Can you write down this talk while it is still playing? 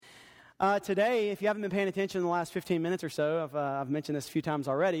Today, if you haven't been paying attention in the last 15 minutes or so, I've mentioned this a few times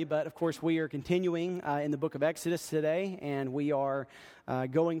already, but of course we are continuing in the book of Exodus today, and we are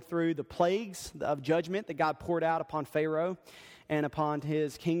going through the plagues of judgment that God poured out upon Pharaoh and upon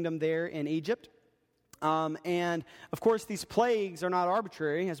his kingdom there in Egypt. And of course, these plagues are not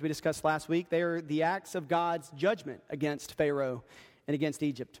arbitrary, as we discussed last week. They are the acts of God's judgment against Pharaoh and against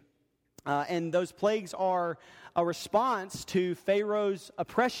Egypt. And those plagues are a response to Pharaoh's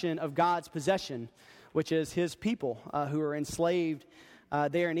oppression of God's possession, which is his people who are enslaved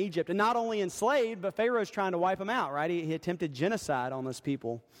there in Egypt. And not only enslaved, but Pharaoh's trying to wipe them out, right? He attempted genocide on those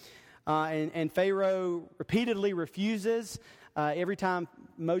people. And Pharaoh repeatedly refuses. Every time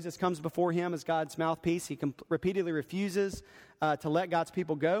Moses comes before him as God's mouthpiece, he repeatedly refuses to let God's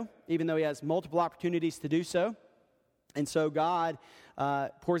people go, even though he has multiple opportunities to do so. And so God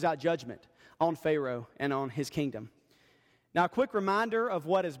pours out judgment on Pharaoh and on his kingdom. Now, a quick reminder of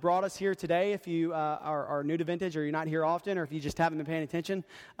what has brought us here today. If you are new to Vintage, or you're not here often, or if you just haven't been paying attention,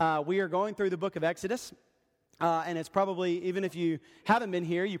 we are going through the book of Exodus. And it's probably, even if you haven't been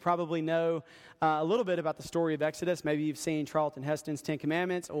here, you probably know a little bit about the story of Exodus. Maybe you've seen Charlton Heston's Ten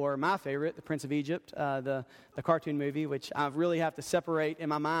Commandments, or my favorite, The Prince of Egypt, the cartoon movie, which I really have to separate in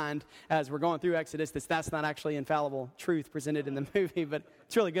my mind as we're going through Exodus. That's not actually infallible truth presented in the movie, but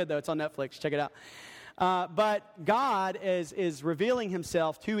it's really good, though. It's on Netflix. Check it out. But God is revealing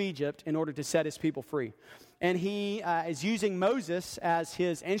himself to Egypt in order to set his people free. And he is using Moses as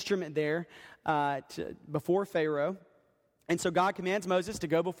his instrument there before Pharaoh. And so God commands Moses to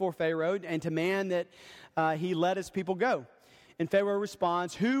go before Pharaoh and to demand that he let his people go. And Pharaoh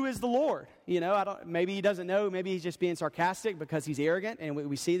responds, "Who is the Lord?" You know, maybe he doesn't know. Maybe he's just being sarcastic because he's arrogant, and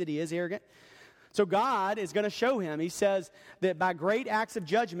we see that he is arrogant. So God is going to show him. He says that by great acts of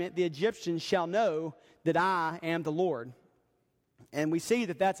judgment, the Egyptians shall know that I am the Lord. And we see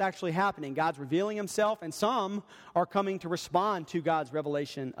that that's actually happening. God's revealing himself, and some are coming to respond to God's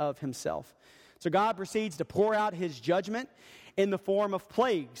revelation of himself. So God proceeds to pour out his judgment in the form of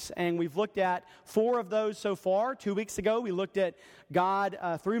plagues. And we've looked at 4 of those so far. 2 weeks ago, we looked at God,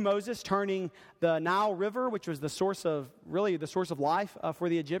 through Moses, turning the Nile River, which was the source of life for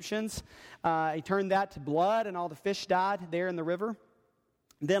the Egyptians. He turned that to blood, and all the fish died there in the river.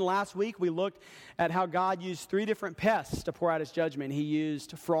 Then last week, we looked at how God used 3 different pests to pour out his judgment. He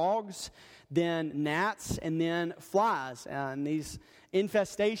used frogs, then gnats, and then flies. And these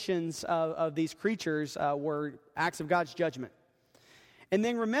infestations of these creatures were acts of God's judgment. And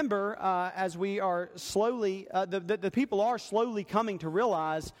then remember, as we are slowly, the people are slowly coming to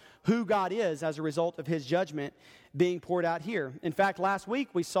realize who God is as a result of his judgment being poured out here. In fact, last week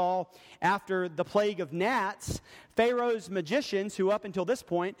we saw, after the plague of gnats, Pharaoh's magicians, who up until this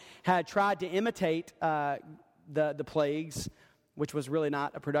point had tried to imitate the plagues, which was really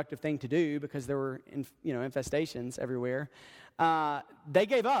not a productive thing to do because there were infestations everywhere. They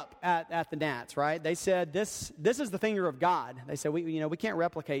gave up at the gnats, right? They said, this is the finger of God. They said, we can't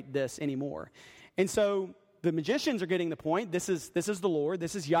replicate this anymore. And so the magicians are getting the point. This is the Lord.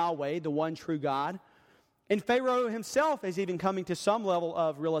 This is Yahweh, the one true God. And Pharaoh himself is even coming to some level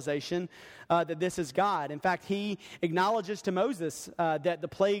of realization that this is God. In fact, he acknowledges to Moses that the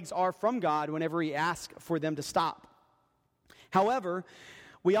plagues are from God whenever he asks for them to stop. However,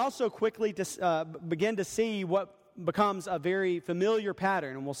 we also quickly begin to see what becomes a very familiar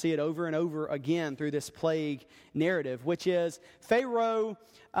pattern, and we'll see it over and over again through this plague narrative, which is Pharaoh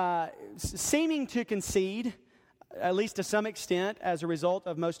seeming to concede, at least to some extent, as a result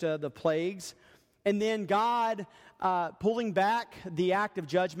of most of the plagues, and then God pulling back the act of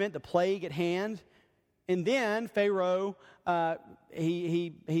judgment, the plague at hand, and then Pharaoh,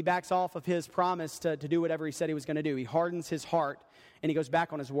 he backs off of his promise to do whatever he said he was going to do. He hardens his heart, and he goes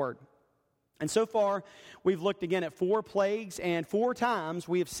back on his word. And so far, we've looked again at 4 plagues, and 4 times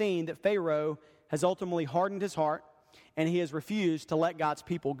we have seen that Pharaoh has ultimately hardened his heart, and he has refused to let God's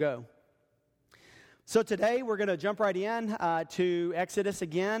people go. So today, we're going to jump right in to Exodus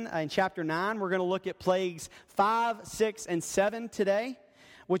again. In chapter 9, we're going to look at plagues 5, 6, and 7 today,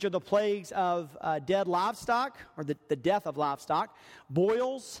 which are the plagues of dead livestock, or the death of livestock,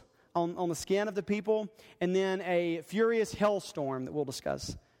 boils on the skin of the people, and then a furious hailstorm that we'll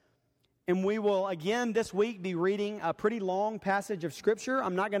discuss. And we will, again, this week be reading a pretty long passage of Scripture.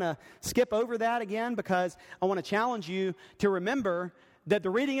 I'm not going to skip over that again because I want to challenge you to remember that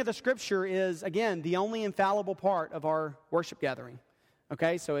the reading of the Scripture is, again, the only infallible part of our worship gathering.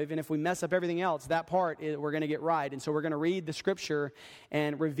 Okay, so even if we mess up everything else, that part we're going to get right. And so we're going to read the Scripture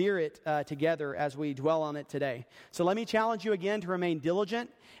and revere it together as we dwell on it today. So let me challenge you again to remain diligent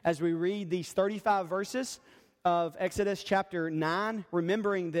as we read these 35 verses. of Exodus chapter 9,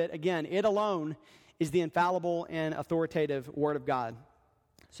 remembering that, again, it alone is the infallible and authoritative Word of God.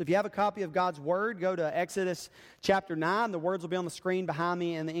 So if you have a copy of God's Word, go to Exodus chapter 9. The words will be on the screen behind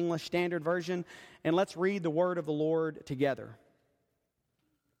me in the English Standard Version, and let's read the Word of the Lord together.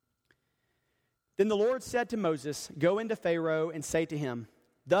 Then the Lord said to Moses, "Go into Pharaoh and say to him,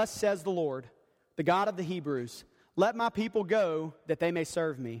 'Thus says the Lord, the God of the Hebrews, let my people go, that they may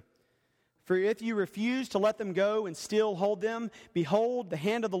serve me. For if you refuse to let them go and still hold them, behold, the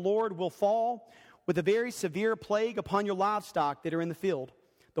hand of the Lord will fall with a very severe plague upon your livestock that are in the field,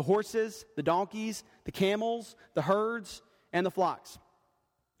 the horses, the donkeys, the camels, the herds, and the flocks.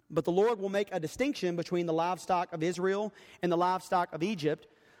 But the Lord will make a distinction between the livestock of Israel and the livestock of Egypt,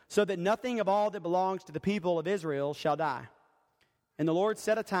 so that nothing of all that belongs to the people of Israel shall die.' And the Lord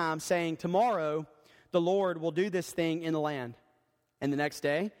set a time, saying, 'Tomorrow the Lord will do this thing in the land.' And the next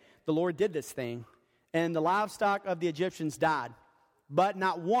day the Lord did this thing, and the livestock of the Egyptians died, but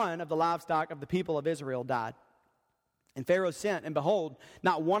not one of the livestock of the people of Israel died. And Pharaoh sent, and behold,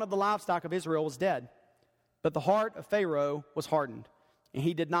 not one of the livestock of Israel was dead. But the heart of Pharaoh was hardened, and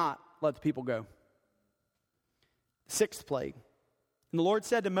he did not let the people go." The sixth plague. And the Lord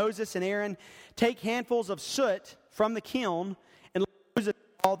said to Moses and Aaron, "Take handfuls of soot from the kiln and let Moses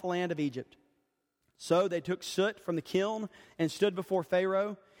all the land of Egypt." So they took soot from the kiln and stood before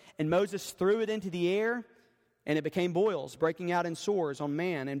Pharaoh, and Moses threw it into the air, and it became boils, breaking out in sores on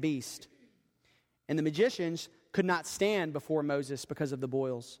man and beast. And the magicians could not stand before Moses because of the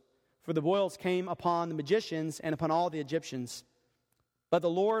boils, for the boils came upon the magicians and upon all the Egyptians. But the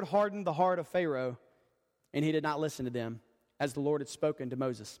Lord hardened the heart of Pharaoh, and he did not listen to them, as the Lord had spoken to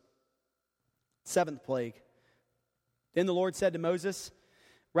Moses. Seventh plague. Then the Lord said to Moses,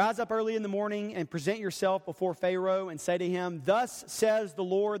 "Rise up early in the morning and present yourself before Pharaoh and say to him, 'Thus says the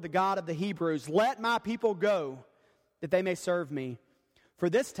Lord, the God of the Hebrews, let my people go, that they may serve me. For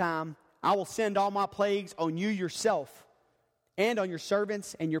this time I will send all my plagues on you yourself and on your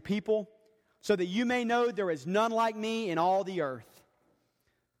servants and your people, so that you may know there is none like me in all the earth.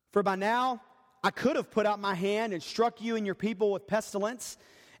 For by now I could have put out my hand and struck you and your people with pestilence,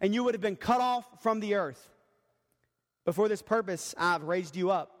 and you would have been cut off from the earth. But for this purpose I have raised you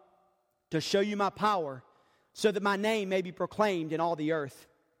up, to show you my power, so that my name may be proclaimed in all the earth.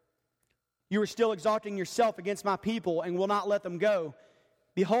 You are still exalting yourself against my people and will not let them go.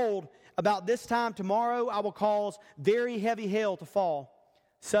 Behold, about this time tomorrow I will cause very heavy hail to fall,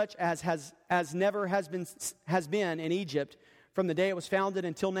 such as never has been in Egypt from the day it was founded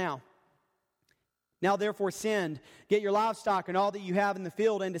until now. Now therefore send, get your livestock and all that you have in the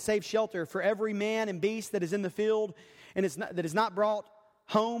field, and to save shelter, for every man and beast that is in the field and that is not brought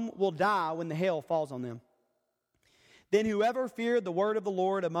home will die when the hail falls on them.' Then whoever feared the word of the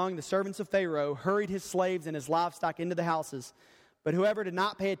Lord among the servants of Pharaoh hurried his slaves and his livestock into the houses. But whoever did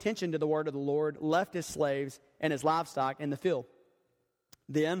not pay attention to the word of the Lord left his slaves and his livestock in the field.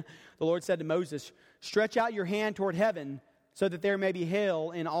 Then the Lord said to Moses, 'Stretch out your hand toward heaven, so that there may be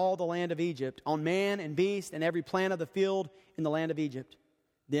hail in all the land of Egypt, on man and beast and every plant of the field in the land of Egypt.'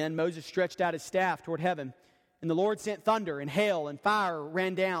 Then Moses stretched out his staff toward heaven, and the Lord sent thunder and hail, and fire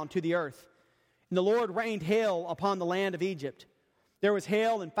ran down to the earth. And the Lord rained hail upon the land of Egypt. There was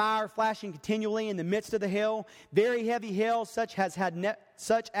hail and fire flashing continually in the midst of the hail, very heavy hail, such as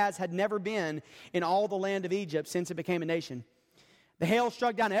had never been in all the land of Egypt since it became a nation. The hail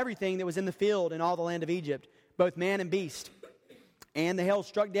struck down everything that was in the field in all the land of Egypt, both man and beast. And the hail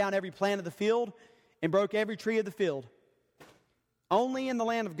struck down every plant of the field and broke every tree of the field. Only in the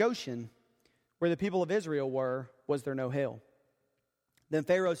land of Goshen, where the people of Israel were, was there no hail. Then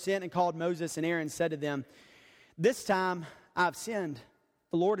Pharaoh sent and called Moses and Aaron and said to them, 'This time I have sinned.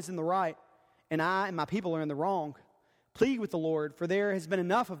 The Lord is in the right, and I and my people are in the wrong. Plead with the Lord, for there has been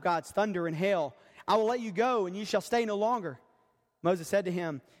enough of God's thunder and hail. I will let you go, and you shall stay no longer.' Moses said to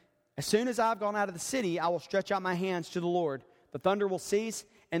him, 'As soon as I have gone out of the city, I will stretch out my hands to the Lord. The thunder will cease,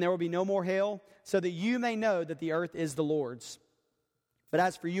 and there will be no more hail, so that you may know that the earth is the Lord's. But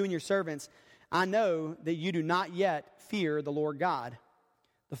as for you and your servants, I know that you do not yet fear the Lord God.'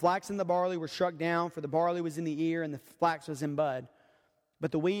 The flax and the barley were struck down, for the barley was in the ear and the flax was in bud.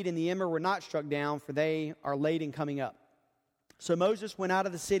 But the wheat and the emmer were not struck down, for they are late in coming up. So Moses went out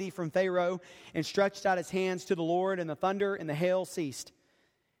of the city from Pharaoh and stretched out his hands to the Lord, and the thunder and the hail ceased,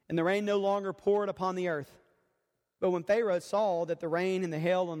 and the rain no longer poured upon the earth. But when Pharaoh saw that the rain and the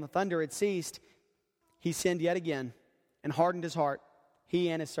hail and the thunder had ceased, he sinned yet again and hardened his heart, he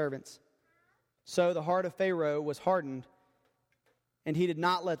and his servants. So the heart of Pharaoh was hardened, and he did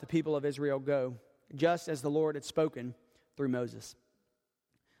not let the people of Israel go, just as the Lord had spoken through Moses."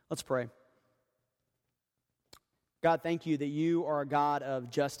 Let's pray. God, thank you that you are a God of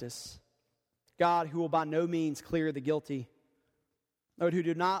justice. God who will by no means clear the guilty. Lord, who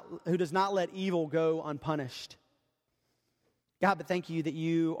does not let evil go unpunished. God, but thank you that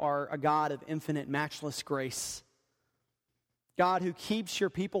you are a God of infinite, matchless grace. God who keeps your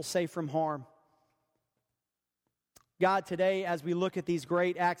people safe from harm. God, today as we look at these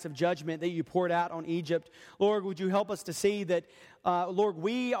great acts of judgment that you poured out on Egypt, Lord, would you help us to see that, Lord,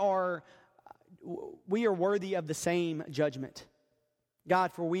 we are worthy of the same judgment.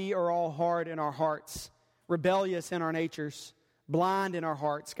 God, for we are all hard in our hearts, rebellious in our natures, blind in our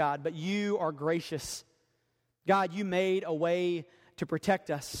hearts, God, but you are gracious. God, you made a way to protect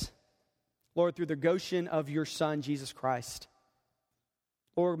us, Lord, through the Goshen of your Son, Jesus Christ.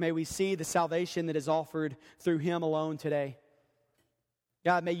 Lord, may we see the salvation that is offered through him alone today.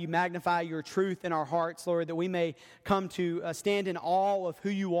 God, may you magnify your truth in our hearts, Lord, that we may come to stand in awe of who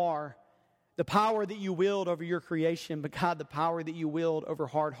you are, the power that you wield over your creation, but God, the power that you wield over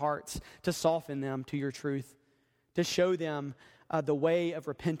hard hearts to soften them to your truth, to show them the way of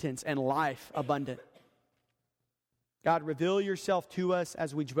repentance and life abundant. God, reveal yourself to us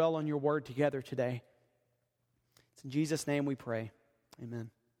as we dwell on your word together today. It's in Jesus' name we pray.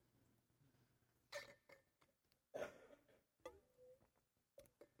 Amen.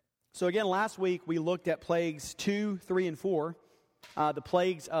 So again, last week we looked at plagues 2, 3, and 4, the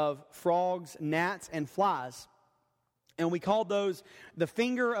plagues of frogs, gnats, and flies. And we called those the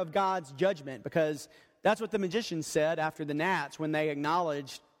finger of God's judgment because that's what the magicians said after the gnats when they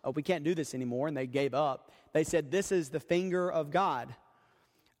acknowledged, oh, we can't do this anymore, and they gave up. They said, this is the finger of God.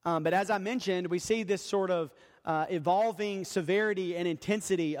 But as I mentioned, we see this sort of evolving severity and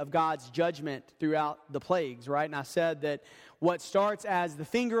intensity of God's judgment throughout the plagues, right? And I said that what starts as the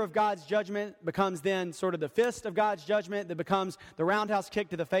finger of God's judgment becomes then sort of the fist of God's judgment that becomes the roundhouse kick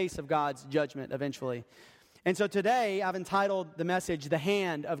to the face of God's judgment eventually. And so today I've entitled the message, The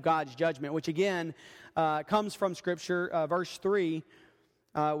Hand of God's Judgment, which again comes from Scripture, verse 3,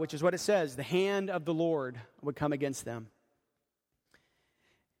 which is what it says, the hand of the Lord would come against them.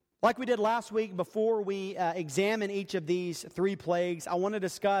 Like we did last week, before we examine each of these three plagues, I want to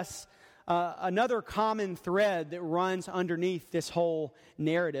discuss another common thread that runs underneath this whole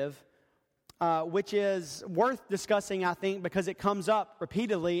narrative, which is worth discussing, I think, because it comes up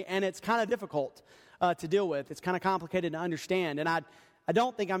repeatedly and it's kind of difficult to deal with. It's kind of complicated to understand. And I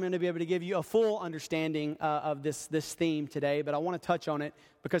don't think I'm going to be able to give you a full understanding of this theme today, but I want to touch on it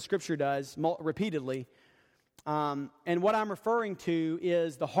because Scripture does repeatedly. And what I'm referring to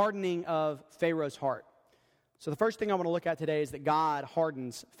is the hardening of Pharaoh's heart. So the first thing I want to look at today is that God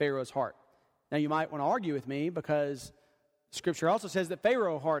hardens Pharaoh's heart. Now you might want to argue with me because Scripture also says that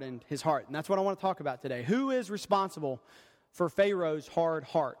Pharaoh hardened his heart. And that's what I want to talk about today. Who is responsible for Pharaoh's hard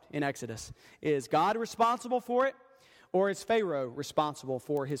heart in Exodus? Is God responsible for it, or is Pharaoh responsible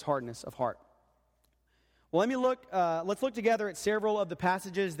for his hardness of heart? Well, let's look together at several of the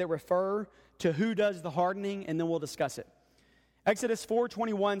passages that refer to who does the hardening, and then we'll discuss it. Exodus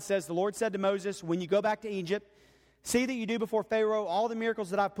 4:21 says, the Lord said to Moses, when you go back to Egypt, see that you do before Pharaoh all the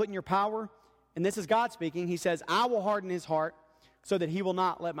miracles that I've put in your power. And this is God speaking. He says, I will harden his heart so that he will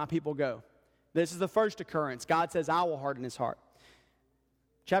not let my people go. This is the first occurrence. God says, I will harden his heart.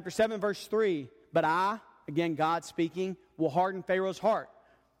 Chapter 7, verse 3, but I, again God speaking, will harden Pharaoh's heart.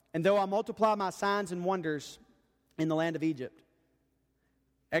 And though I multiply my signs and wonders in the land of Egypt.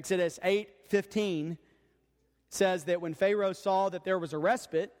 Exodus 8:15 says that when Pharaoh saw that there was a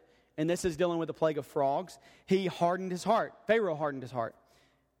respite, and this is dealing with the plague of frogs, he hardened his heart. Pharaoh hardened his heart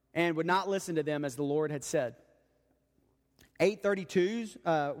and would not listen to them as the Lord had said.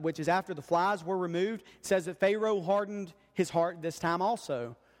 8:32, which is after the flies were removed, says that Pharaoh hardened his heart this time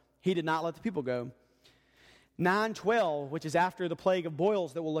also. He did not let the people go. 9:12, which is after the plague of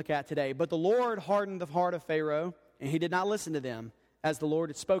boils that we'll look at today. But the Lord hardened the heart of Pharaoh, and he did not listen to them, as the Lord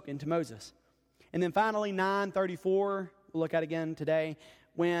had spoken to Moses. And then finally, 9:34, we'll look at again today.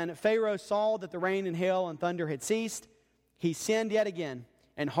 When Pharaoh saw that the rain and hail and thunder had ceased, he sinned yet again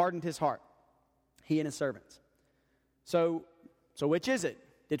and hardened his heart, he and his servants. So which is it?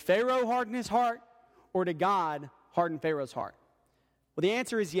 Did Pharaoh harden his heart, or did God harden Pharaoh's heart? Well, the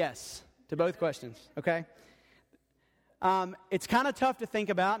answer is yes to both questions, okay? It's kind of tough to think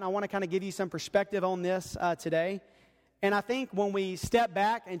about, and I want to kind of give you some perspective on this today. And I think when we step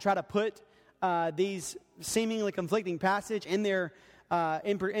back and try to put these seemingly conflicting passages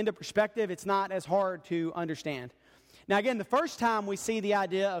into perspective, it's not as hard to understand. Now again, the first time we see the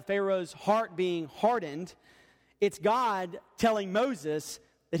idea of Pharaoh's heart being hardened, it's God telling Moses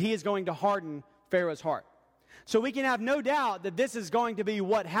that he is going to harden Pharaoh's heart. So we can have no doubt that this is going to be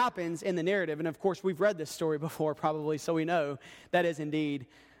what happens in the narrative. And of course, we've read this story before probably, so we know that is indeed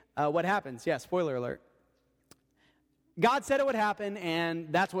what happens. Yeah, spoiler alert. God said it would happen, and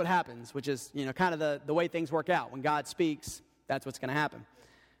that's what happens, which is, kind of the way things work out. When God speaks, that's what's going to happen.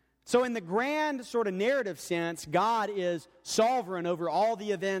 So in the grand sort of narrative sense, God is sovereign over all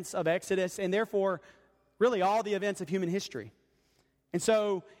the events of Exodus, and therefore, really all the events of human history. And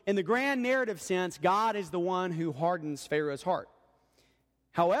so, in the grand narrative sense, God is the one who hardens Pharaoh's heart.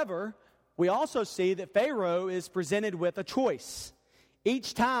 However, we also see that Pharaoh is presented with a choice.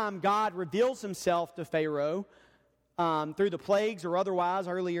 Each time God reveals himself to Pharaoh, through the plagues or otherwise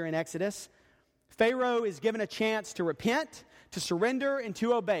earlier in Exodus, Pharaoh is given a chance to repent, to surrender, and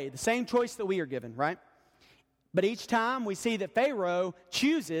to obey. The same choice that we are given, right? But each time we see that Pharaoh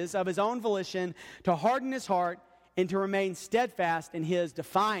chooses of his own volition to harden his heart and to remain steadfast in his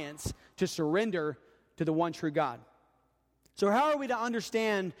defiance to surrender to the one true God. So how are we to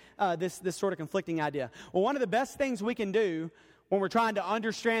understand this sort of conflicting idea? Well, one of the best things we can do when we're trying to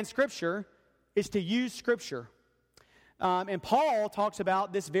understand Scripture is to use Scripture. And Paul talks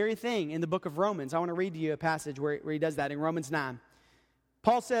about this very thing in the book of Romans. I want to read to you a passage where he does that in Romans 9.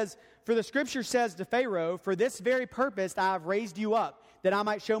 Paul says, "For the Scripture says to Pharaoh, for this very purpose I have raised you up, that I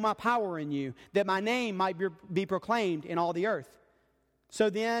might show my power in you, that my name might be proclaimed in all the earth. So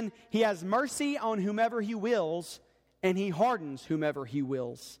then he has mercy on whomever he wills, and he hardens whomever he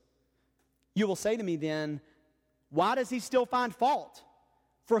wills. You will say to me then, why does he still find fault?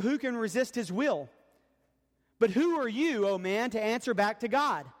 For who can resist his will? But who are you, O man, to answer back to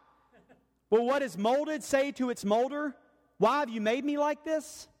God? Will what is molded say to its molder, why have you made me like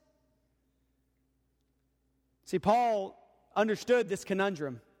this?" See, Paul understood this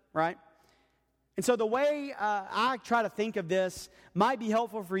conundrum, right? And so the way I try to think of this might be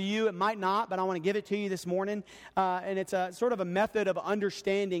helpful for you, it might not, but I want to give it to you this morning. And it's a sort of a method of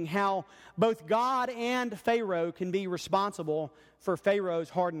understanding how both God and Pharaoh can be responsible for Pharaoh's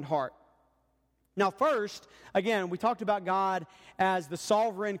hardened heart. Now first, again, we talked about God as the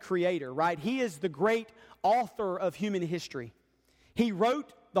sovereign creator, right? He is the great author of human history. He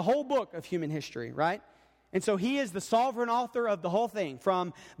wrote the whole book of human history, right? And so he is the sovereign author of the whole thing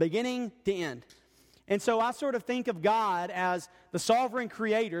from beginning to end. And so I sort of think of God as the sovereign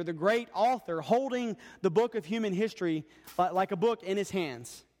creator, the great author, holding the book of human history like a book in his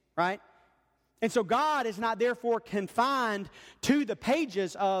hands, right? And so God is not therefore confined to the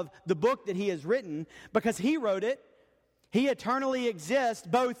pages of the book that he has written because he wrote it. He eternally exists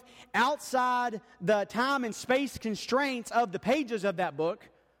both outside the time and space constraints of the pages of that book,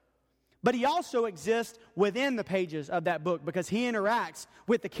 but he also exists within the pages of that book because he interacts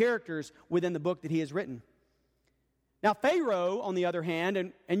with the characters within the book that he has written. Now, Pharaoh, on the other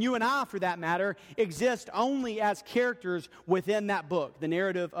hand, and you and I, for that matter, exist only as characters within that book, the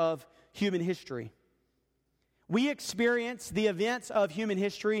narrative of human history. We experience the events of human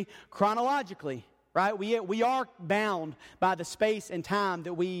history chronologically, right? We are bound by the space and time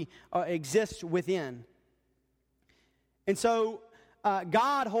that we exist within. And so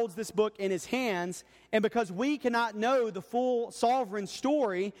God holds this book in his hands, and because we cannot know the full sovereign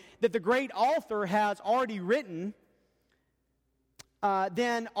story that the great author has already written,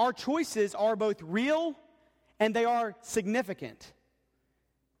 then our choices are both real and they are significant.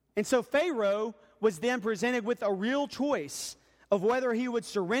 And so Pharaoh was then presented with a real choice of whether he would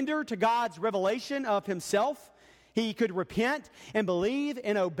surrender to God's revelation of himself, he could repent and believe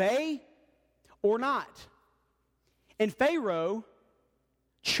and obey, or not. And Pharaoh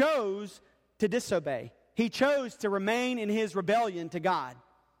chose to disobey. He chose to remain in his rebellion to God.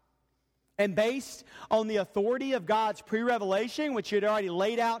 And based on the authority of God's pre-revelation, which he had already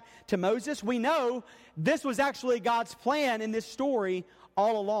laid out to Moses, we know this was actually God's plan in this story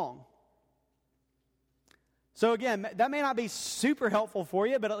all along. So again, that may not be super helpful for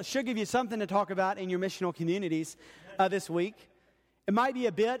you, but it should give you something to talk about in your missional communities this week. It might be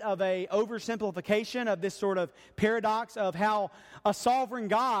a bit of a oversimplification of this sort of paradox of how a sovereign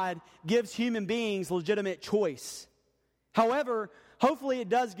God gives human beings legitimate choice. However, hopefully it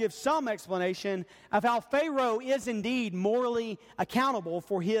does give some explanation of how Pharaoh is indeed morally accountable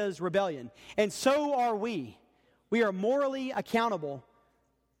for his rebellion. And so are we. We are morally accountable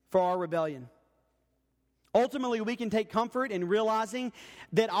for our rebellion. Ultimately, we can take comfort in realizing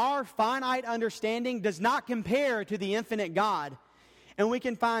that our finite understanding does not compare to the infinite God. And we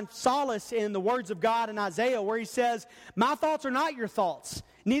can find solace in the words of God in Isaiah where he says, "My thoughts are not your thoughts,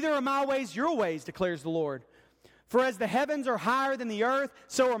 neither are my ways your ways, declares the Lord. For as the heavens are higher than the earth,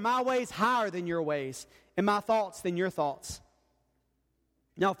 so are my ways higher than your ways, and my thoughts than your thoughts."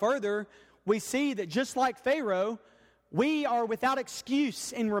 Now further, we see that just like Pharaoh, we are without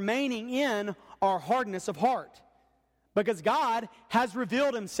excuse in remaining in our hardness of heart. Because God has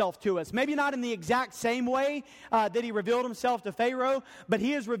revealed himself to us. Maybe not in the exact same way that he revealed himself to Pharaoh, but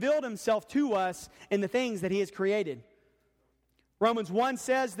he has revealed himself to us in the things that he has created. Romans 1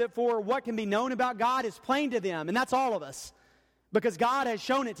 says that for what can be known about God is plain to them, and that's all of us, because God has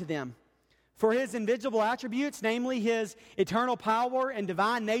shown it to them. For his invisible attributes, namely his eternal power and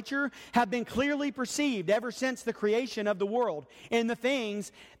divine nature, have been clearly perceived ever since the creation of the world in the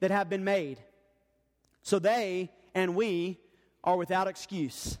things that have been made. So they and we are without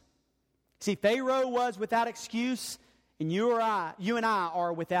excuse. See, Pharaoh was without excuse, and you and I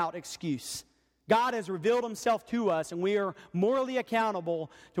are without excuse. God has revealed himself to us, and we are morally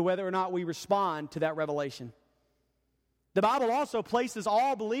accountable to whether or not we respond to that revelation. The Bible also places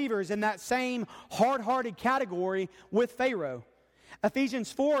all believers in that same hard-hearted category with Pharaoh.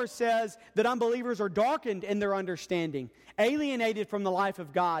 Ephesians 4 says that unbelievers are darkened in their understanding, alienated from the life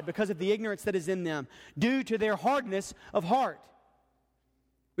of God because of the ignorance that is in them, due to their hardness of heart.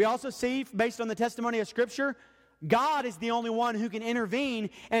 We also see, based on the testimony of Scripture, God is the only one who can intervene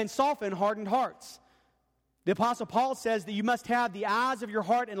and soften hardened hearts. The Apostle Paul says that you must have the eyes of your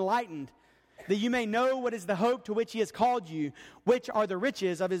heart enlightened, that you may know what is the hope to which he has called you, which are the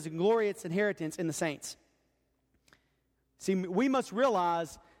riches of his glorious inheritance in the saints. See, we must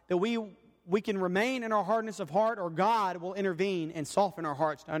realize that we can remain in our hardness of heart, or God will intervene and soften our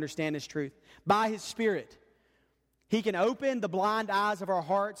hearts to understand his truth. By his Spirit, he can open the blind eyes of our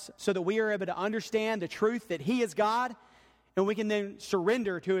hearts so that we are able to understand the truth that he is God, and we can then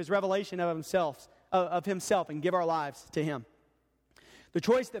surrender to his revelation of himself and give our lives to him. The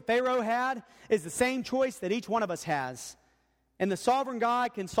choice that Pharaoh had is the same choice that each one of us has. And the sovereign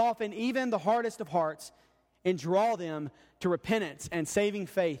God can soften even the hardest of hearts and draw them to repentance and saving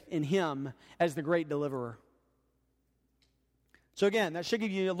faith in him as the great deliverer. So again, that should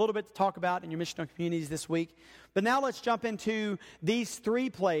give you a little bit to talk about in your missional communities this week. But now let's jump into these 3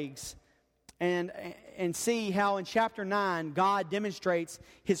 plagues and see how in chapter 9 God demonstrates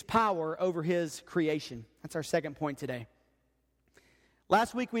his power over his creation. That's our second point today.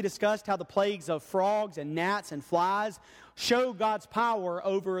 Last week we discussed how the plagues of frogs and gnats and flies show God's power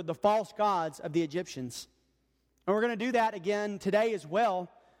over the false gods of the Egyptians. And we're going to do that again today as well,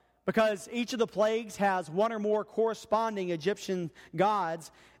 because each of the plagues has one or more corresponding Egyptian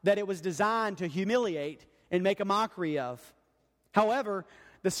gods that it was designed to humiliate and make a mockery of. However,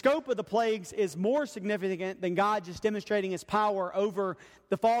 the scope of the plagues is more significant than God just demonstrating his power over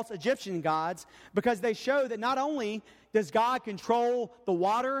the false Egyptian gods, because they show that not only does God control the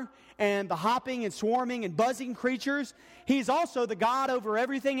water and the hopping and swarming and buzzing creatures, he's also the God over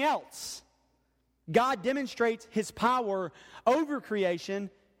everything else. God demonstrates his power over creation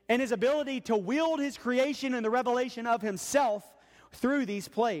and his ability to wield his creation and the revelation of himself through these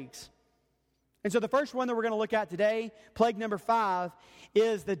plagues. And so the first one that we're going to look at today, plague number 5,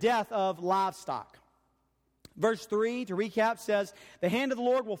 is the death of livestock. Verse 3, to recap, says, "The hand of the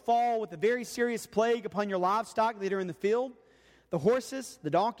Lord will fall with a very serious plague upon your livestock that are in the field, the horses, the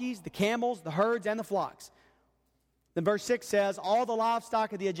donkeys, the camels, the herds, and the flocks." Then verse 6 says, "All the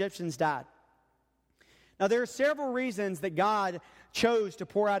livestock of the Egyptians died." Now there are several reasons that God chose to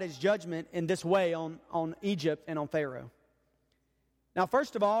pour out his judgment in this way on Egypt and on Pharaoh. Now,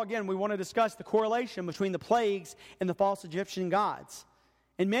 first of all, again, we want to discuss the correlation between the plagues and the false Egyptian gods.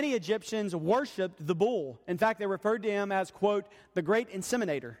 And many Egyptians worshipped the bull. In fact, they referred to him as, quote, the great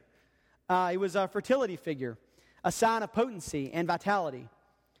inseminator. He was a fertility figure, a sign of potency and vitality.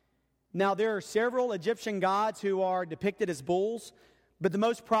 Now, there are several Egyptian gods who are depicted as bulls, but the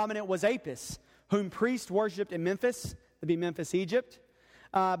most prominent was Apis, whom priests worshipped in Memphis, that'd be Memphis, Egypt,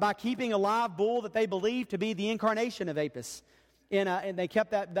 by keeping a live bull that they believed to be the incarnation of Apis. And they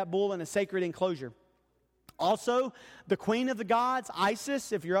kept that bull in a sacred enclosure. Also, the queen of the gods,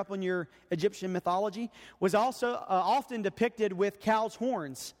 Isis, if you're up on your Egyptian mythology, was also often depicted with cow's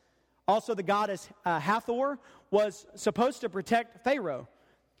horns. Also, the goddess Hathor was supposed to protect Pharaoh.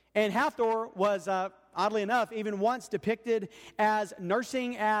 And Hathor was, oddly enough, even once depicted as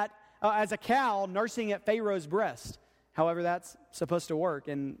as a cow nursing at Pharaoh's breast. However, that's supposed to work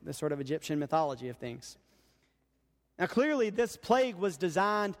in the sort of Egyptian mythology of things. Now, clearly, this plague was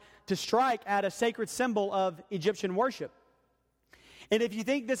designed to strike at a sacred symbol of Egyptian worship. And if you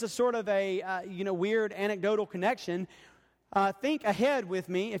think this is sort of a weird anecdotal connection, think ahead with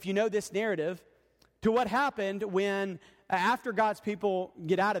me, if you know this narrative, to what happened when, after God's people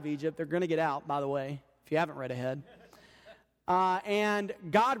get out of Egypt, they're going to get out, by the way, if you haven't read ahead, and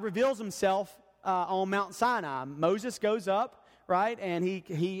God reveals himself on Mount Sinai. Moses goes up, right? And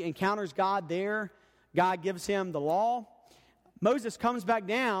he encounters God there. God gives him the law. Moses comes back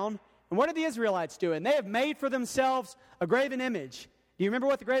down, and what are the Israelites doing? They have made for themselves a graven image. Do you remember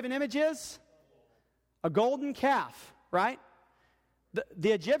what the graven image is? A golden calf, right?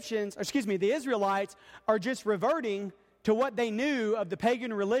 The Israelites are just reverting to what they knew of the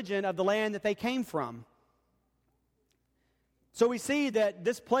pagan religion of the land that they came from. So we see that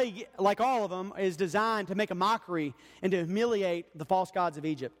this plague, like all of them, is designed to make a mockery and to humiliate the false gods of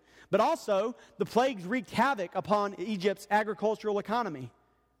Egypt. But also, the plagues wreaked havoc upon Egypt's agricultural economy.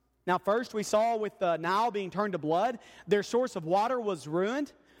 Now, first we saw with the Nile being turned to blood, their source of water was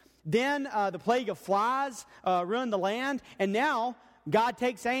ruined. Then the plague of flies ruined the land. And now God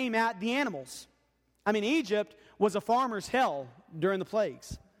takes aim at the animals. I mean, Egypt was a farmer's hell during the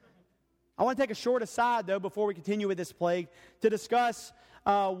plagues. I want to take a short aside, though, before we continue with this plague, to discuss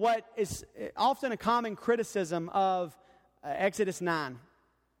what is often a common criticism of Exodus 9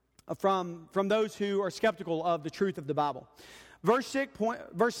 from those who are skeptical of the truth of the Bible. Verse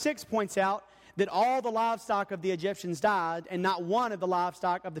 6 points out that all the livestock of the Egyptians died, and not one of the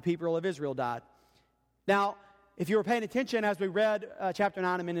livestock of the people of Israel died. Now, if you were paying attention as we read chapter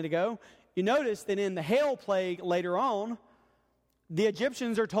 9 a minute ago, you notice that in the hail plague later on, the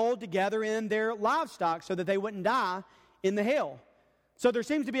Egyptians are told to gather in their livestock so that they wouldn't die in the hail. So there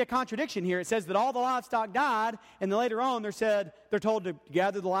seems to be a contradiction here. It says that all the livestock died, and then later on they're told to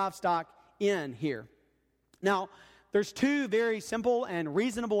gather the livestock in here. Now, there's two very simple and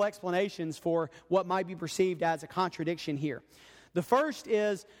reasonable explanations for what might be perceived as a contradiction here. The first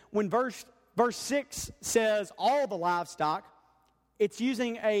is when verse 6 says all the livestock, it's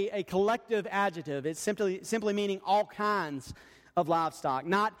using a collective adjective. It's simply meaning all kinds of livestock.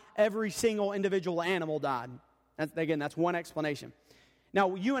 Not every single individual animal died. That's one explanation.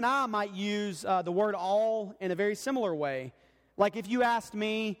 Now, you and I might use the word all in a very similar way. Like if you asked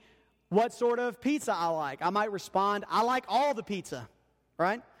me what sort of pizza I like, I might respond, I like all the pizza,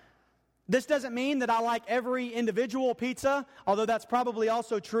 right? This doesn't mean that I like every individual pizza, although that's probably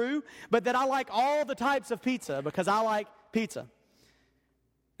also true, but that I like all the types of pizza because I like pizza.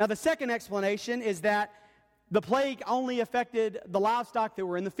 Now, the second explanation is that the plague only affected the livestock that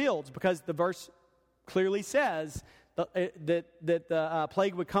were in the fields because the verse clearly says that the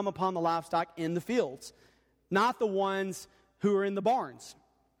plague would come upon the livestock in the fields, not the ones who are in the barns.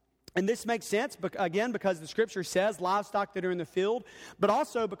 And this makes sense, again, because the Scripture says livestock that are in the field, but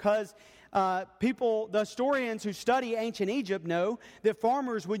also because the historians who study ancient Egypt know that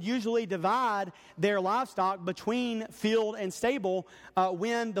farmers would usually divide their livestock between field and stable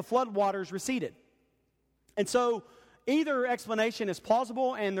when the floodwaters receded. And so either explanation is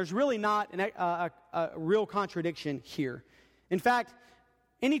plausible, and there's really not a real contradiction here. In fact,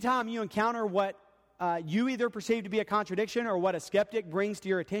 anytime you encounter what you either perceive to be a contradiction or what a skeptic brings to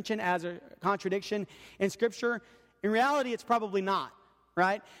your attention as a contradiction in Scripture, in reality, it's probably not,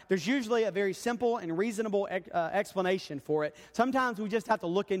 right? There's usually a very simple and reasonable explanation for it. Sometimes we just have to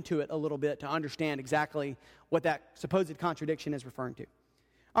look into it a little bit to understand exactly what that supposed contradiction is referring to.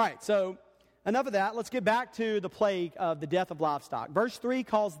 All right, so enough of that. Let's get back to the plague of the death of livestock. Verse 3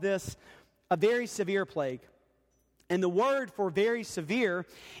 calls this a very severe plague. And the word for very severe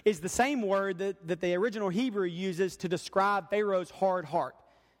is the same word that the original Hebrew uses to describe Pharaoh's hard heart.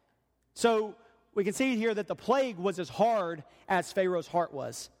 So we can see here that the plague was as hard as Pharaoh's heart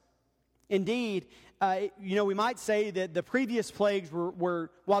was. Indeed, we might say that the previous plagues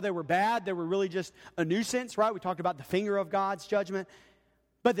were, while they were bad, they were really just a nuisance, right? We talked about the finger of God's judgment.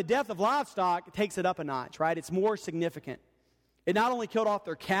 But the death of livestock takes it up a notch, right? It's more significant. It not only killed off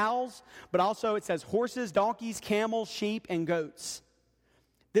their cows, but also it says horses, donkeys, camels, sheep, and goats.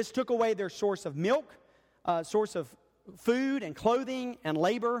 This took away their source of milk, source of food and clothing and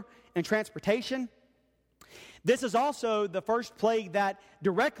labor and transportation. This is also the first plague that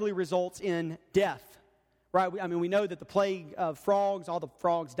directly results in death, right? We know that the plague of frogs, all the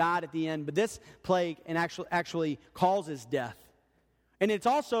frogs died at the end, but this plague actually causes death. And it's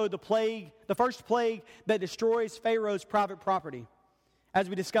also the first plague that destroys Pharaoh's private property. As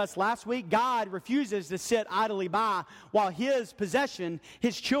we discussed last week, God refuses to sit idly by while his possession,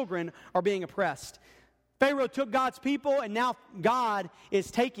 his children, are being oppressed. Pharaoh took God's people, and now God is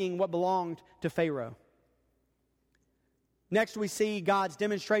taking what belonged to Pharaoh. Next, we see God's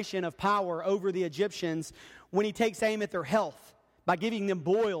demonstration of power over the Egyptians when he takes aim at their health by giving them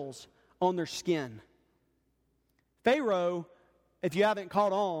boils on their skin. Pharaoh, if you haven't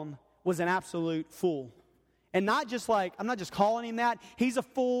caught on, was an absolute fool. And I'm not just calling him that. He's a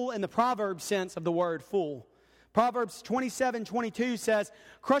fool in the proverb sense of the word fool. Proverbs 27:22 says,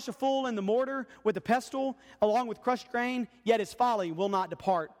 crush a fool in the mortar with a pestle, along with crushed grain, yet his folly will not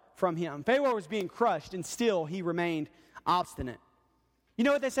depart from him. Pharaoh was being crushed, and still he remained obstinate. You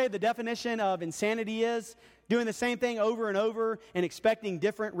know what they say the definition of insanity is? Doing the same thing over and over and expecting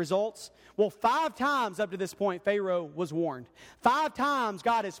different results. Well, 5 times up to this point, Pharaoh was warned. 5 times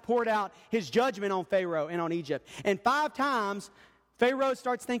God has poured out his judgment on Pharaoh and on Egypt. And 5 times, Pharaoh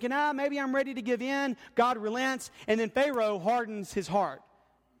starts thinking, maybe I'm ready to give in. God relents. And then Pharaoh hardens his heart.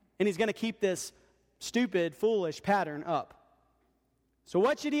 And he's going to keep this stupid, foolish pattern up. So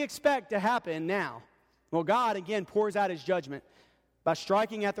what should he expect to happen now? Well, God again pours out his judgment by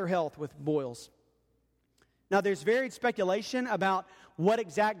striking at their health with boils. Now, there's varied speculation about what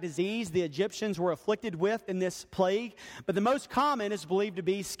exact disease the Egyptians were afflicted with in this plague, but the most common is believed to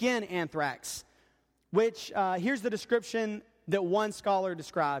be skin anthrax, which, here's the description that one scholar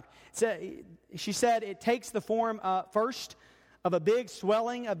described. She said it takes the form, first, of a big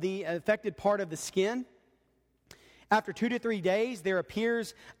swelling of the affected part of the skin. After 2 to 3 days, there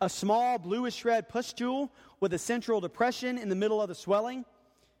appears a small bluish-red pustule with a central depression in the middle of the swelling.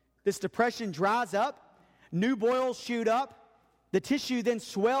 This depression dries up. New boils shoot up. The tissue then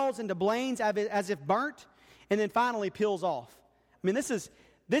swells into blains as if burnt, and then finally peels off. I mean, this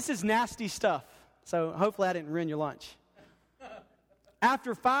is nasty stuff. So hopefully I didn't ruin your lunch.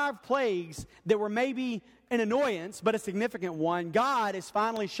 After 5 plagues that were maybe an annoyance, but a significant one, God is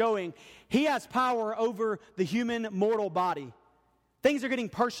finally showing he has power over the human mortal body. Things are getting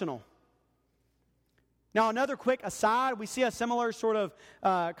personal. Now, another quick aside, we see a similar sort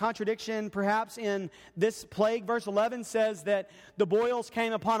of contradiction perhaps in this plague. Verse 11 says that the boils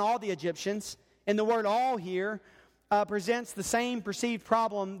came upon all the Egyptians, and the word all here presents the same perceived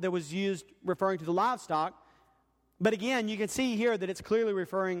problem that was used referring to the livestock. But again, you can see here that it's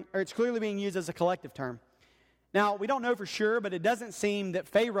clearly being used as a collective term. Now, we don't know for sure, but it doesn't seem that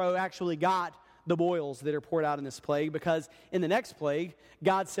Pharaoh actually got the boils that are poured out in this plague, because in the next plague,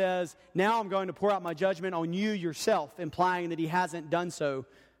 God says, now I'm going to pour out my judgment on you yourself, implying that he hasn't done so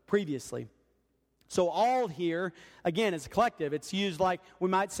previously. So all here, again, is a collective. It's used like we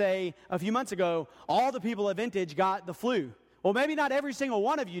might say a few months ago, all the people at Vintage got the flu. Well, maybe not every single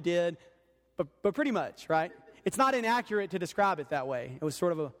one of you did, but pretty much, right? It's not inaccurate to describe it that way. It was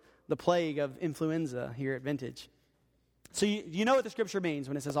sort of the plague of influenza here at Vintage. So you know what the scripture means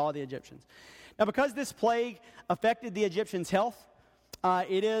when it says all the Egyptians. Now, because this plague affected the Egyptians' health,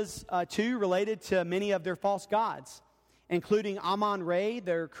 it is, too, related to many of their false gods, including Amun-Re,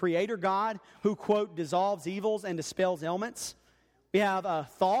 their creator god, who, quote, dissolves evils and dispels ailments. We have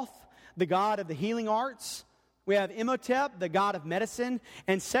Thoth, the god of the healing arts. We have Imhotep, the god of medicine,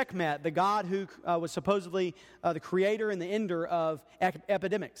 and Sekhmet, the god who was supposedly the creator and the ender of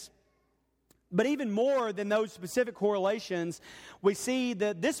epidemics. But even more than those specific correlations, we see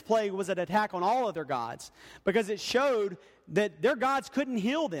that this plague was an attack on all of their gods, because it showed that their gods couldn't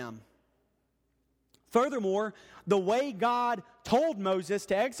heal them. Furthermore, the way God told Moses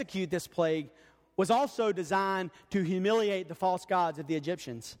to execute this plague was also designed to humiliate the false gods of the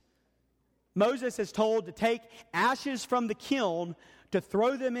Egyptians. Moses is told to take ashes from the kiln, to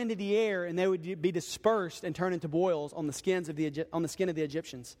throw them into the air, and they would be dispersed and turn into boils on the skin of the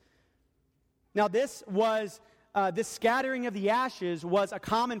Egyptians. Now, this scattering of the ashes was a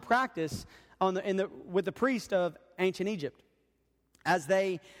common practice with the priest of ancient Egypt, as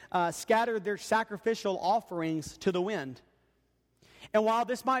they scattered their sacrificial offerings to the wind. And while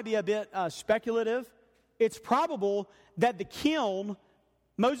this might be a bit speculative, it's probable that the kiln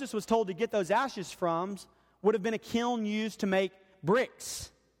Moses was told to get those ashes from would have been a kiln used to make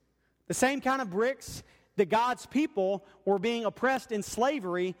bricks. The same kind of bricks that God's people were being oppressed in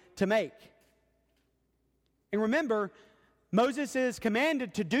slavery to make. And remember, Moses is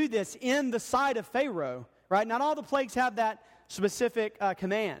commanded to do this in the sight of Pharaoh, right? Not all the plagues have that specific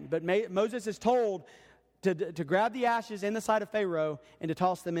command, but Moses is told to grab the ashes in the sight of Pharaoh and to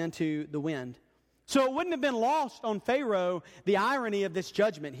toss them into the wind. So it wouldn't have been lost on Pharaoh the irony of this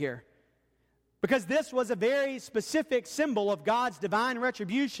judgment here, because this was a very specific symbol of God's divine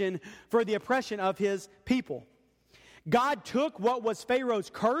retribution for the oppression of his people. God took what was Pharaoh's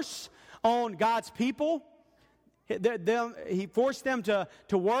curse on God's people. He forced them to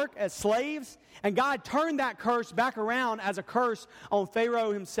work as slaves, and God turned that curse back around as a curse on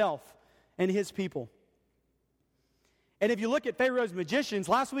Pharaoh himself and his people. And if you look at Pharaoh's magicians,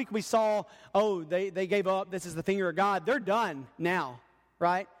 last week we saw, they gave up, this is the finger of God. They're done now,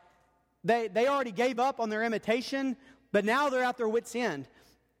 right? They already gave up on their imitation, but now they're at their wits' end.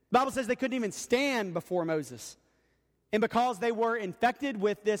 The Bible says they couldn't even stand before Moses. And because they were infected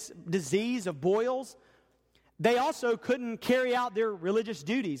with this disease of boils, they also couldn't carry out their religious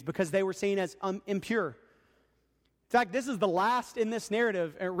duties because they were seen as impure. In fact, this is the last in this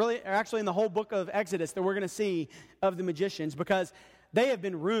narrative, actually in the whole book of Exodus, that we're going to see of the magicians, because they have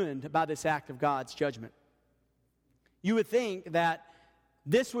been ruined by this act of God's judgment. You would think that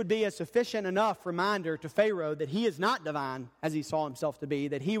this would be a sufficient enough reminder to Pharaoh that he is not divine as he saw himself to be,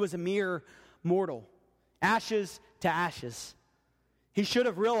 that he was a mere mortal, ashes to ashes. He should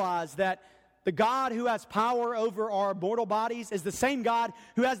have realized that the God who has power over our mortal bodies is the same God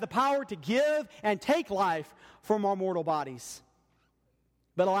who has the power to give and take life from our mortal bodies.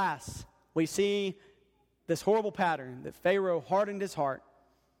 But alas, we see this horrible pattern that Pharaoh hardened his heart,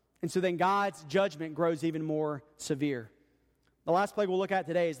 and so then God's judgment grows even more severe. The last plague we'll look at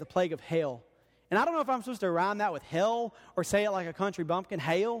today is the plague of hail. And I don't know if I'm supposed to rhyme that with hell or say it like a country bumpkin,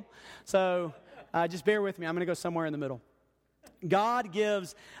 hail. So just bear with me. I'm going to go somewhere in the middle. God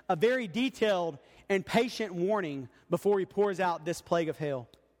gives a very detailed and patient warning before he pours out this plague of hail.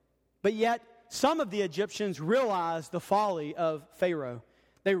 But yet, some of the Egyptians realized the folly of Pharaoh.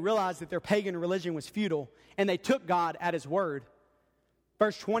 They realized that their pagan religion was futile, and they took God at his word.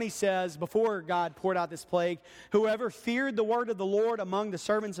 Verse 20 says, before God poured out this plague, whoever feared the word of the Lord among the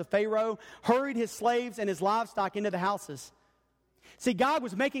servants of Pharaoh hurried his slaves and his livestock into the houses. See, God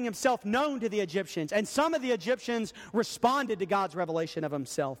was making himself known to the Egyptians, and some of the Egyptians responded to God's revelation of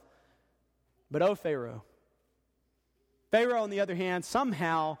himself. But Pharaoh, on the other hand,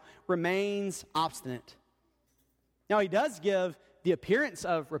 somehow remains obstinate. Now, he does give the appearance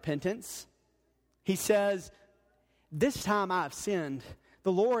of repentance. He says, this time I have sinned.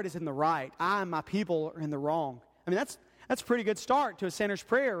 The Lord is in the right. I and my people are in the wrong. I mean, that's a pretty good start to a sinner's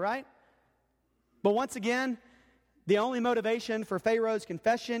prayer, right? But once again, the only motivation for Pharaoh's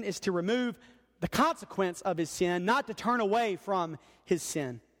confession is to remove the consequence of his sin, not to turn away from his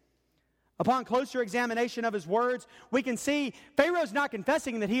sin. Upon closer examination of his words, we can see Pharaoh's not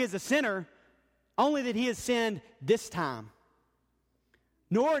confessing that he is a sinner, only that he has sinned this time.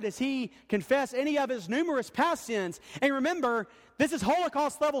 Nor does he confess any of his numerous past sins. And remember, this is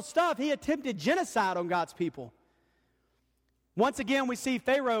Holocaust-level stuff. He attempted genocide on God's people. Once again, we see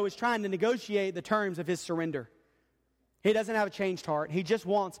Pharaoh is trying to negotiate the terms of his surrender. He doesn't have a changed heart. He just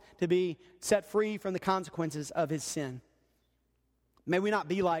wants to be set free from the consequences of his sin. May we not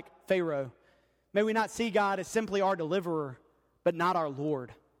be like Pharaoh. May we not see God as simply our deliverer, but not our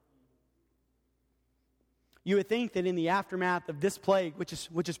Lord. You would think that in the aftermath of this plague, which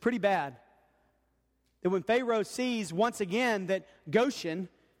is pretty bad, that when Pharaoh sees once again that Goshen,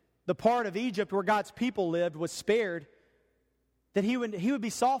 the part of Egypt where God's people lived, was spared, that he would be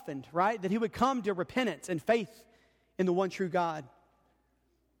softened, right? That he would come to repentance and faith in the one true God.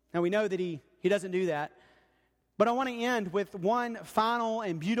 Now we know that he doesn't do that. But I want to end with one final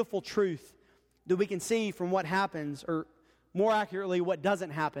and beautiful truth that we can see from what happens, or more accurately, what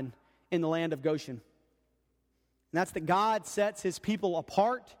doesn't happen in the land of Goshen. And that's that God sets his people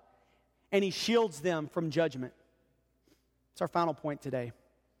apart and he shields them from judgment. It's our final point today.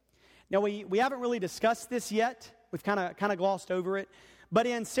 Now, we haven't really discussed this yet. We've kind of glossed over it. But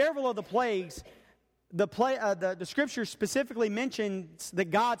in several of the plagues, the Scripture specifically mentions that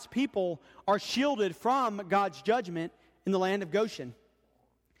God's people are shielded from God's judgment in the land of Goshen.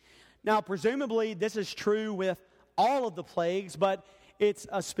 Now, presumably, this is true with all of the plagues, but it's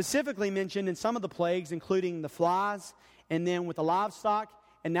specifically mentioned in some of the plagues, including the flies, and then with the livestock,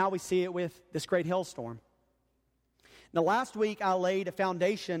 and now we see it with this great hailstorm. Now, last week I laid a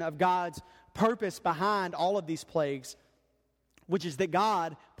foundation of God's purpose behind all of these plagues, which is that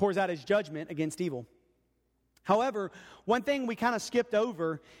God pours out his judgment against evil. However, one thing we kind of skipped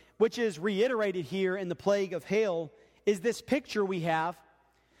over, which is reiterated here in the plague of hail, is this picture we have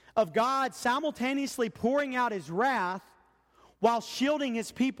of God simultaneously pouring out his wrath while shielding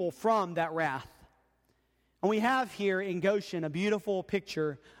his people from that wrath. And we have here in Goshen a beautiful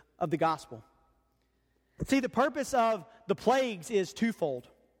picture of the gospel. See, the purpose of the plagues is twofold.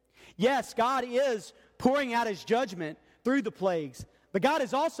 Yes, God is pouring out his judgment through the plagues, but God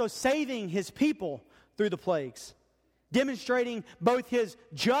is also saving his people through the plagues, demonstrating both his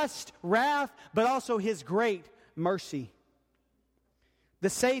just wrath, but also his great mercy. The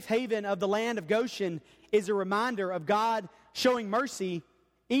safe haven of the land of Goshen is a reminder of God showing mercy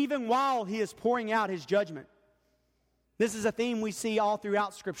even while he is pouring out his judgment. This is a theme we see all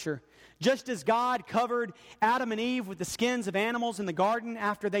throughout Scripture. Just as God covered Adam and Eve with the skins of animals in the garden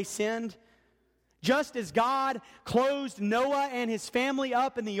after they sinned, just as God closed Noah and his family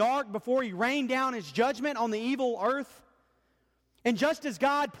up in the ark before he rained down his judgment on the evil earth, And just as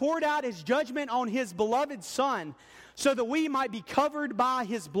God poured out His judgment on His beloved Son so that we might be covered by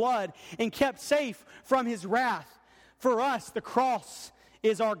His blood and kept safe from His wrath, for us the cross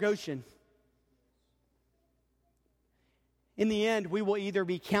is our Goshen. In the end, we will either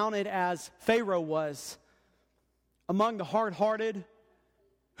be counted as Pharaoh was, among the hard-hearted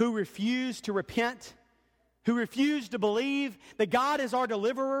who refuse to repent, who refuse to believe that God is our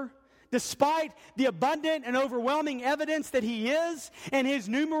deliverer, despite the abundant and overwhelming evidence that He is and His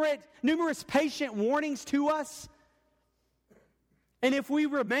numerous patient warnings to us. And if we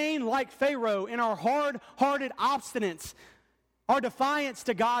remain like Pharaoh in our hard-hearted obstinance, our defiance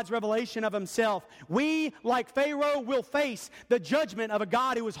to God's revelation of Himself, we, like Pharaoh, will face the judgment of a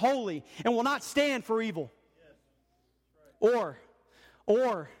God who is holy and will not stand for evil. Or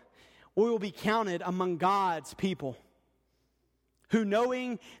we will be counted among God's people, who,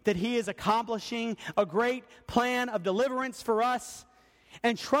 knowing that He is accomplishing a great plan of deliverance for us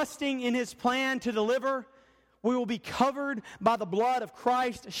and trusting in His plan to deliver, we will be covered by the blood of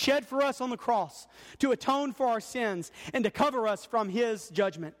Christ shed for us on the cross to atone for our sins and to cover us from His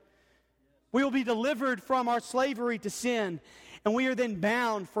judgment. We will be delivered from our slavery to sin, and we are then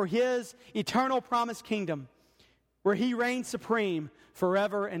bound for His eternal promised kingdom, where He reigns supreme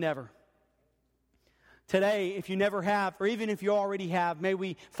forever and ever. Today, if you never have, or even if you already have, may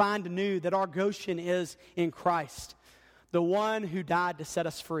we find anew that our Goshen is in Christ, the one who died to set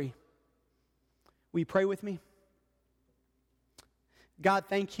us free. Will you pray with me? God,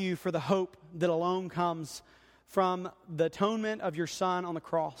 thank You for the hope that alone comes from the atonement of Your Son on the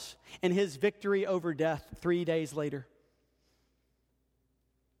cross and His victory over death 3 days later.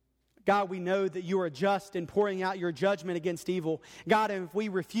 God, we know that You are just in pouring out Your judgment against evil. God, if we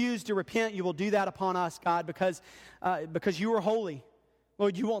refuse to repent, You will do that upon us, God, because You are holy.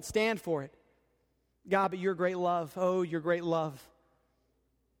 Lord, You won't stand for it. God, but Your great love, oh, Your great love.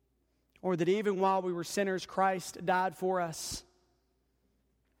 Or that even while we were sinners, Christ died for us.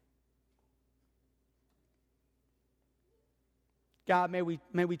 God, may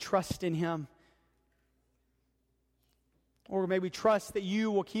we trust in Him. Or may we trust that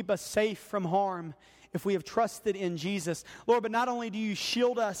You will keep us safe from harm if we have trusted in Jesus. Lord, but not only do You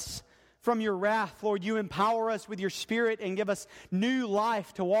shield us from Your wrath, Lord, You empower us with Your Spirit and give us new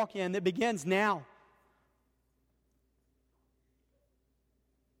life to walk in that begins now.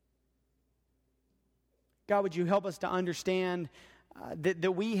 God, would You help us to understand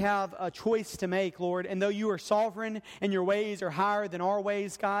that we have a choice to make, Lord, and though You are sovereign and Your ways are higher than our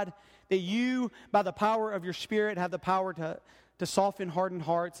ways, God, that You, by the power of Your Spirit, have the power to soften hardened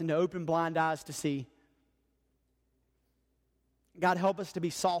hearts and to open blind eyes to see. God, help us to be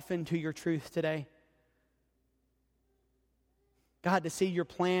softened to Your truth today. God, to see Your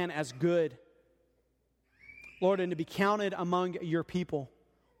plan as good. Lord, and to be counted among Your people.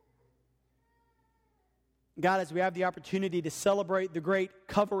 God, as we have the opportunity to celebrate the great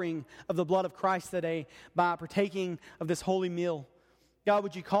covering of the blood of Christ today by partaking of this holy meal, God,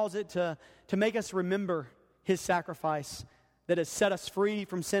 would You cause it to make us remember His sacrifice that has set us free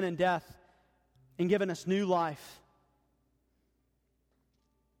from sin and death and given us new life.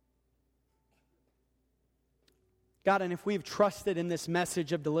 God, and if we've trusted in this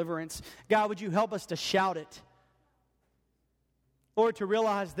message of deliverance, God, would You help us to shout it? Lord, to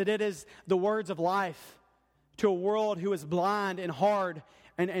realize that it is the words of life to a world who is blind and hard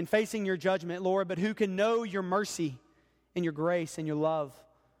and facing Your judgment, Lord, but who can know Your mercy and Your grace and Your love.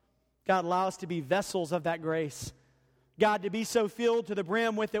 God, allow us to be vessels of that grace. God, to be so filled to the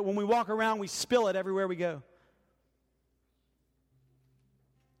brim with it, when we walk around, we spill it everywhere we go.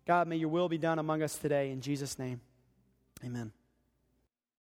 God, may Your will be done among us today. In Jesus' name, amen.